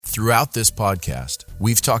Throughout this podcast,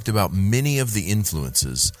 we've talked about many of the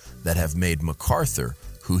influences that have made MacArthur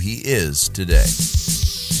who he is today.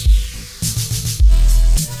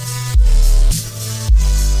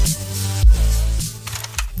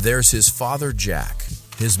 There's his father, Jack,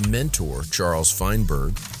 his mentor, Charles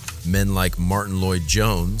Feinberg, men like Martin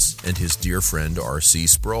Lloyd-Jones, and his dear friend, R.C.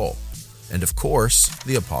 Sproul, and of course,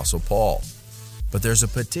 the Apostle Paul. But there's a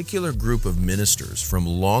particular group of ministers from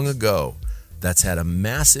long ago that's had a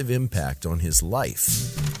massive impact on his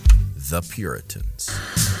life: the Puritans.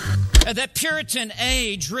 That Puritan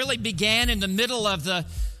age really began in the middle of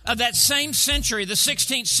that same century, the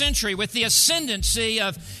 16th century, with the ascendancy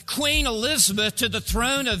of Queen Elizabeth to the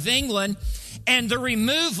throne of England and the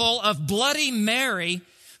removal of Bloody Mary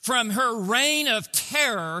from her reign of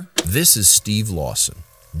terror. This is Steve Lawson,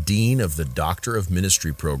 Dean of the Doctor of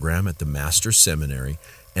Ministry program at the Master's Seminary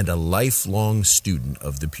and a lifelong student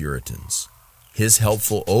of the Puritans. His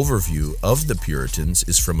helpful overview of the Puritans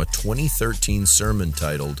is from a 2013 sermon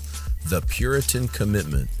titled The Puritan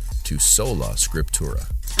Commitment to Sola Scriptura.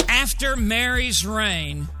 After Mary's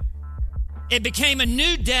reign, it became a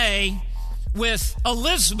new day with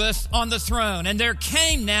Elizabeth on the throne, and there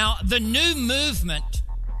came now the new movement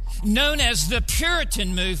known as the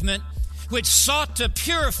Puritan movement, which sought to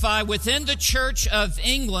purify within the Church of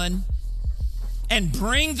England and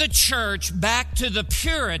bring the church back to the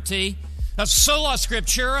purity of sola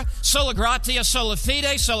scriptura, sola gratia, sola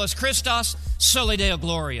fide, solus Christus, soli Deo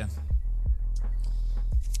gloria.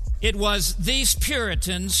 It was these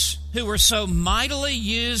Puritans who were so mightily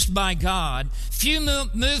used by God. Few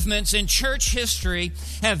movements in church history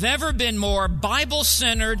have ever been more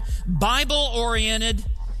Bible-centered, Bible-oriented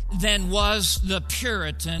than was the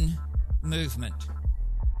Puritan movement.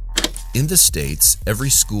 In the States, every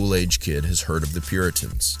school-age kid has heard of the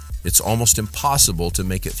Puritans. It's almost impossible to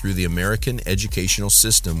make it through the American educational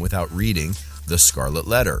system without reading The Scarlet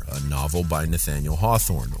Letter, a novel by Nathaniel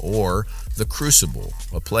Hawthorne, or The Crucible,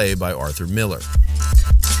 a play by Arthur Miller.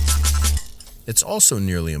 It's also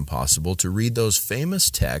nearly impossible to read those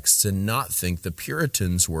famous texts and not think the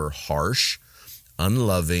Puritans were harsh,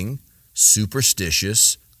 unloving,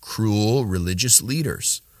 superstitious, cruel religious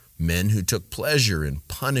leaders, men who took pleasure in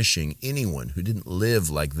punishing anyone who didn't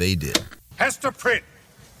live like they did. Hester Prynne,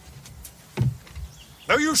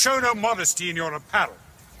 though you show no modesty in your apparel,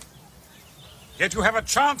 yet you have a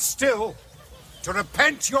chance still to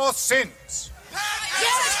repent your sins.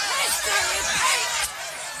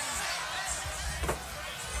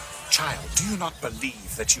 Child, do you not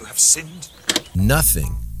believe that you have sinned?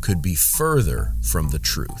 Nothing could be further from the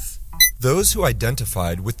truth. Those who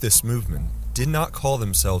identified with this movement did not call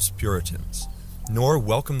themselves Puritans, nor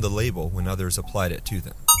welcome the label when others applied it to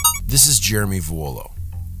them. This is Jeremy Vuolo,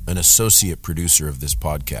 an associate producer of this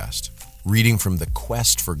podcast, reading from The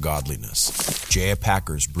Quest for Godliness, J.I.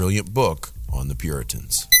 Packer's brilliant book on the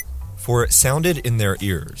Puritans. For it sounded in their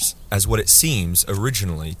ears as what it seems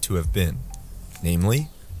originally to have been, namely,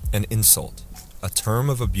 an insult, a term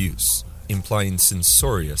of abuse, implying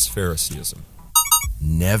censorious Phariseeism.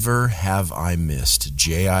 Never have I missed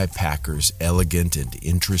J.I. Packer's elegant and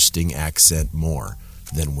interesting accent more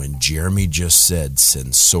than when Jeremy just said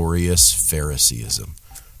censorious Phariseeism.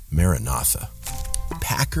 Maranatha.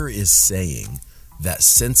 Packer is saying that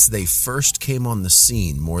since they first came on the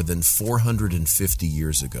scene more than 450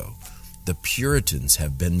 years ago, the Puritans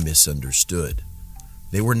have been misunderstood.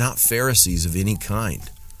 They were not Pharisees of any kind,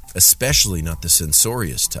 especially not the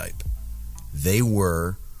censorious type. They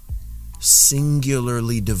were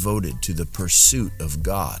singularly devoted to the pursuit of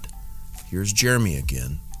God. Here's Jeremy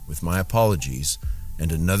again, with my apologies,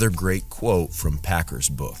 and another great quote from Packer's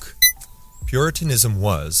book. Puritanism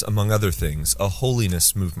was, among other things, a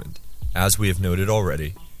holiness movement, as we have noted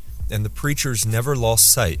already, and the preachers never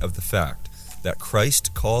lost sight of the fact that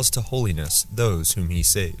Christ calls to holiness those whom he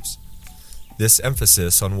saves. This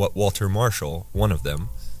emphasis on what Walter Marshall, one of them,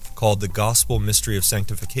 called the gospel mystery of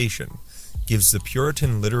sanctification, gives the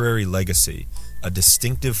Puritan literary legacy a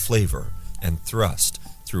distinctive flavor and thrust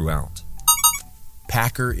throughout.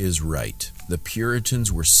 Packer is right. The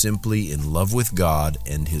Puritans were simply in love with God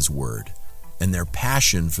and His Word, and their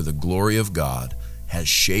passion for the glory of God has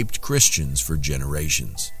shaped Christians for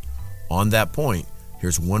generations. On that point,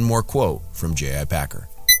 here's one more quote from J.I. Packer.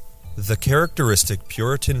 The characteristic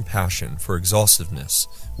Puritan passion for exhaustiveness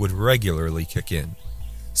would regularly kick in.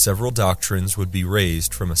 Several doctrines would be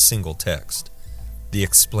raised from a single text. The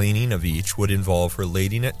explaining of each would involve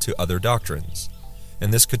relating it to other doctrines,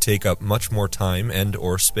 and this could take up much more time and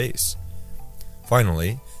or space.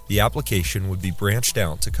 Finally, the application would be branched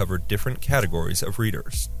out to cover different categories of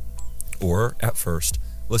readers, or, at first,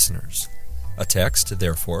 listeners. A text,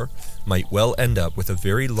 therefore, might well end up with a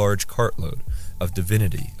very large cartload of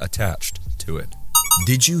divinity attached to it.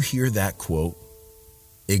 Did you hear that quote?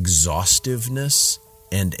 Exhaustiveness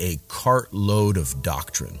and a cartload of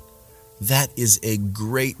doctrine. That is a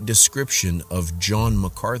great description of John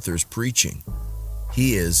MacArthur's preaching.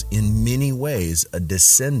 He is, in many ways, a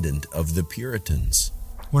descendant of the Puritans.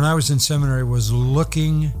 When I was in seminary, was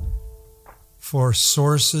looking for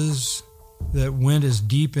sources that went as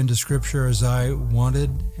deep into Scripture as I wanted,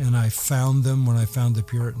 and I found them when I found the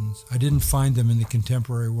Puritans. I didn't find them in the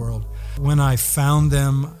contemporary world. When I found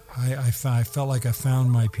them, I felt like I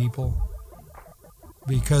found my people,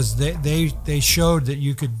 because they showed that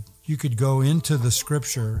you could go into the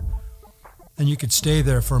Scripture and you could stay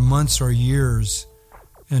there for months or years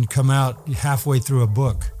and come out halfway through a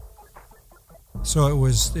book. So it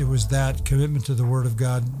was that commitment to the Word of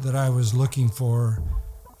God that I was looking for,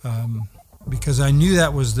 because I knew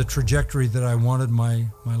that was the trajectory that I wanted my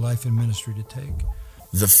life and ministry to take.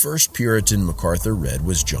 The first Puritan MacArthur read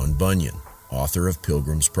was John Bunyan, author of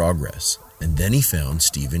Pilgrim's Progress. And then he found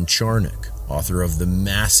Stephen Charnock, author of the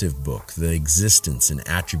massive book, The Existence and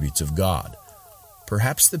Attributes of God.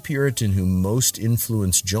 Perhaps the Puritan who most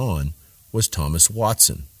influenced John was Thomas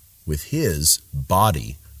Watson, with his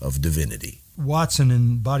Body of Divinity. Watson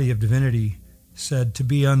in Body of Divinity said, "To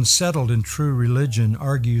be unsettled in true religion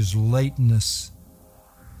argues lateness.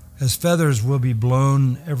 As feathers will be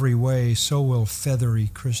blown every way, so will feathery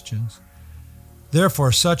Christians.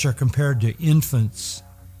 Therefore such are compared to infants.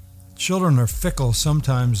 Children are fickle,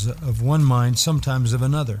 sometimes of one mind, sometimes of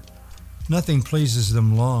another. Nothing pleases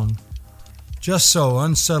them long. Just so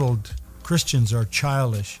unsettled Christians are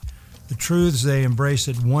childish. The truths they embrace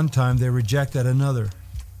at one time they reject at another.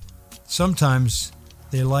 Sometimes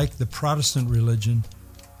they like the Protestant religion,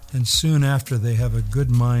 and soon after they have a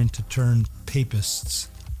good mind to turn papists."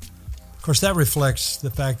 Of course, that reflects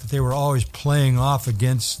the fact that they were always playing off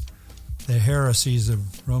against the heresies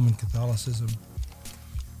of Roman Catholicism.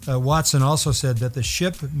 Watson also said that the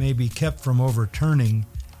ship may be kept from overturning,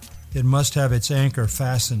 it must have its anchor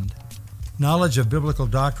fastened. Knowledge of biblical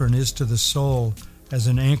doctrine is to the soul as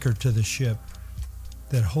an anchor to the ship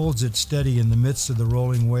that holds it steady in the midst of the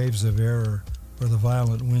rolling waves of error or the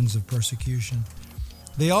violent winds of persecution.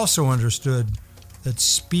 They also understood that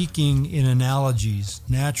speaking in analogies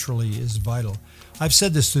naturally is vital. I've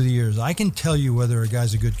said this through the years. I can tell you whether a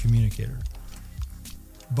guy's a good communicator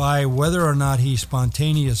by whether or not he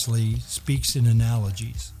spontaneously speaks in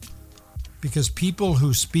analogies. Because people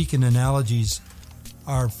who speak in analogies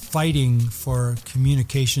are fighting for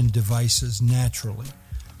communication devices naturally.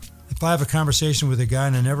 If I have a conversation with a guy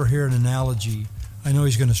and I never hear an analogy, I know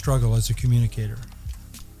he's going to struggle as a communicator.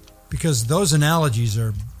 Because those analogies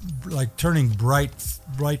are like turning bright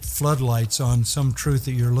floodlights on some truth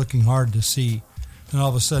that you're looking hard to see. And all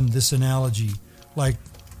of a sudden this analogy, like,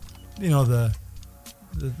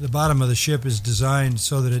 the bottom of the ship is designed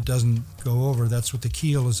so that it doesn't go over. That's what the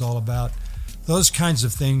keel is all about. Those kinds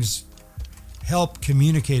of things help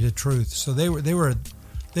communicate a truth. So they were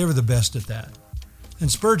the best at that.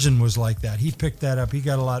 And Spurgeon was like that. He picked that up. He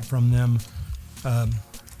got a lot from them.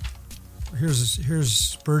 Here's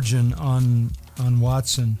Spurgeon on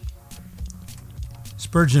Watson.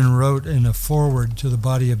 Spurgeon wrote in a foreword to the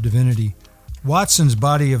Body of Divinity, "Watson's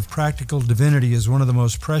Body of Practical Divinity is one of the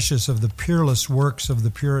most precious of the peerless works of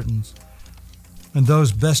the Puritans, and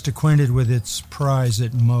those best acquainted with its prize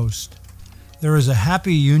it most. There is a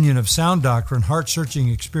happy union of sound doctrine, heart-searching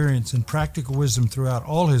experience, and practical wisdom throughout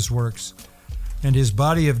all his works, and his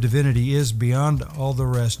Body of Divinity is, beyond all the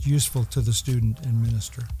rest, useful to the student and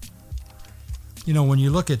minister." When you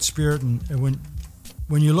look at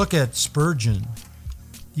when you look at Spurgeon,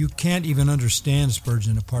 you can't even understand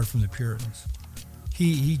Spurgeon apart from the Puritans.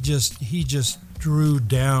 He just drew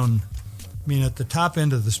down. I mean, at the top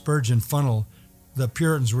end of the Spurgeon funnel, the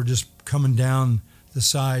Puritans were just coming down the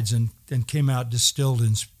sides and came out distilled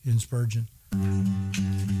in Spurgeon.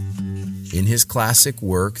 In his classic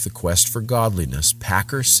work, The Quest for Godliness,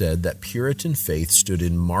 Packer said that Puritan faith stood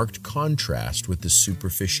in marked contrast with the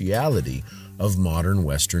superficiality of modern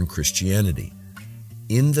Western Christianity.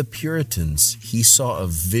 In the Puritans, he saw a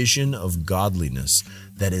vision of godliness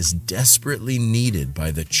that is desperately needed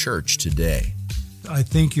by the church today. I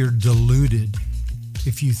think you're deluded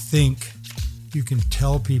if you think you can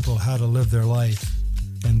tell people how to live their life,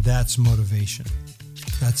 and that's motivation.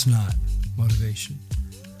 That's not motivation.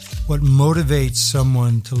 What motivates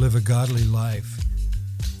someone to live a godly life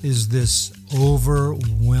is this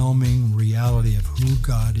overwhelming reality of who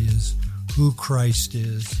God is, who Christ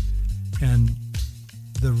is, and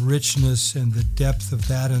the richness and the depth of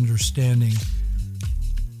that understanding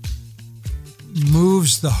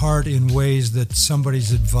moves the heart in ways that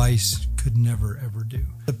somebody's advice could never, ever do.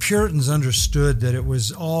 The Puritans understood that it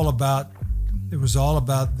was all about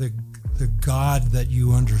the God that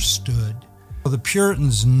you understood. The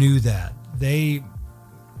Puritans knew that.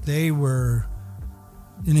 They were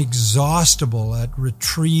inexhaustible at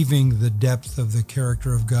retrieving the depth of the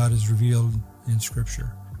character of God as revealed in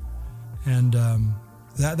Scripture. And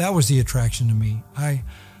that was the attraction to me.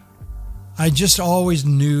 I just always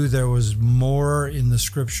knew there was more in the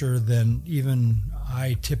Scripture than even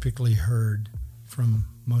I typically heard from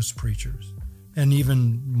most preachers, and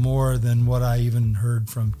even more than what I even heard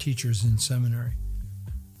from teachers in seminary.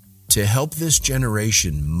 To help this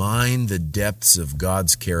generation mine the depths of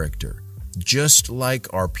God's character, just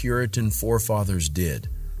like our Puritan forefathers did,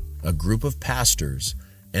 a group of pastors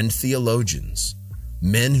and theologians,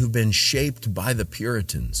 men who've been shaped by the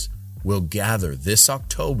Puritans, will gather this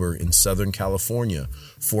October in Southern California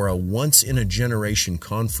for a once-in-a-generation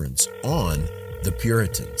conference on the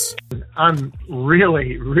Puritans. I'm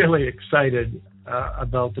really, really excited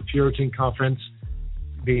about the Puritan Conference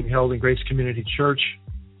being held in Grace Community Church,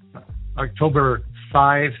 October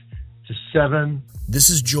 5 to 7. This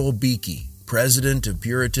is Joel Beakey, president of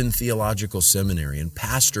Puritan Theological Seminary and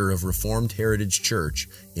pastor of Reformed Heritage Church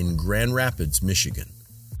in Grand Rapids, Michigan.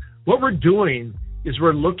 What we're doing is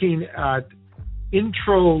we're looking at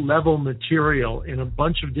intro-level material in a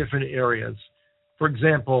bunch of different areas. For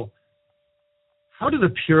example, how do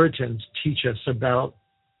the Puritans teach us about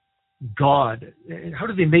God? How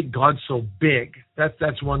do they make God so big?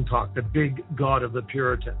 That's one talk, the big God of the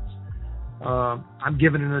Puritans. I'm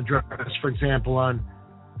giving an address, for example, on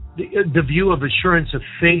the view of assurance of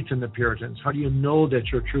faith in the Puritans. How do you know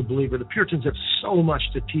that you're a true believer? The Puritans have so much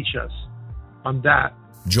to teach us on that.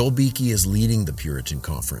 Joel Beakey is leading the Puritan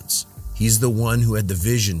Conference. He's the one who had the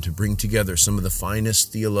vision to bring together some of the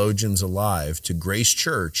finest theologians alive to Grace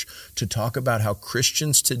Church to talk about how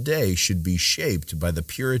Christians today should be shaped by the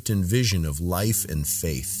Puritan vision of life and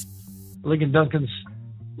faith. Ligon Duncan's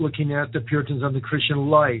looking at the Puritans on the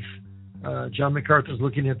Christian life. John MacArthur's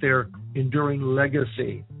looking at their enduring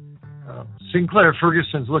legacy. Sinclair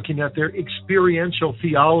Ferguson's looking at their experiential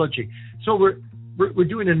theology. So we're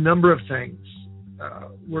doing a number of things.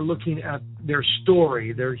 We're looking at their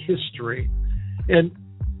story, their history. And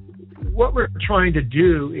what we're trying to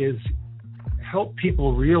do is help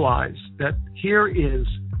people realize that here is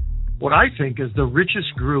what I think is the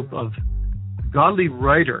richest group of godly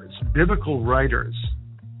writers, biblical writers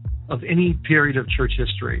of any period of church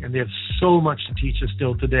history. And they have so much to teach us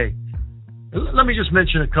still today. Let me just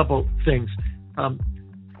mention a couple things.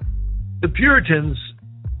 The Puritans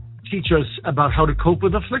teach us about how to cope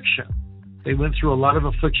with affliction. They went through a lot of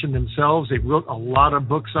affliction themselves. They wrote a lot of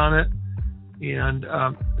books on it. And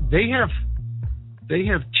they have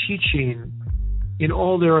teaching in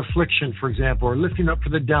all their affliction, for example, or lifting up for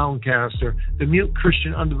the downcast, or the mute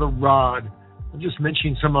Christian under the rod. I'm just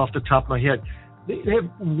mentioning some off the top of my head. They have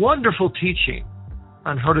wonderful teaching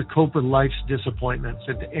on how to cope with life's disappointments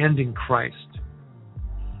and to end in Christ.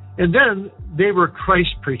 And then they were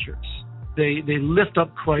Christ preachers. They lift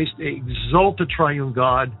up Christ. They exalt the triune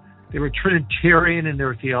God. They were Trinitarian in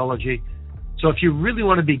their theology. So if you really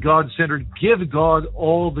want to be God-centered, give God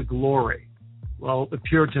all the glory. Well, the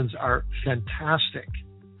Puritans are fantastic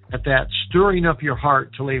at that, stirring up your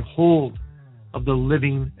heart to lay hold of the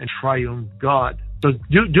living and triune God. So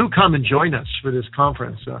do come and join us for this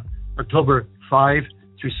conference, October 5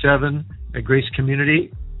 through 7 at Grace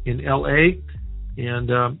Community in L.A.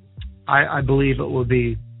 And I believe it will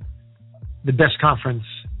be the best conference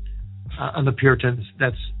on the Puritans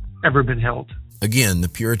that's ever been held. Again, the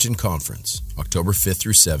Puritan Conference, October 5th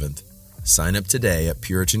through 7th. Sign up today at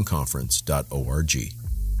puritanconference.org.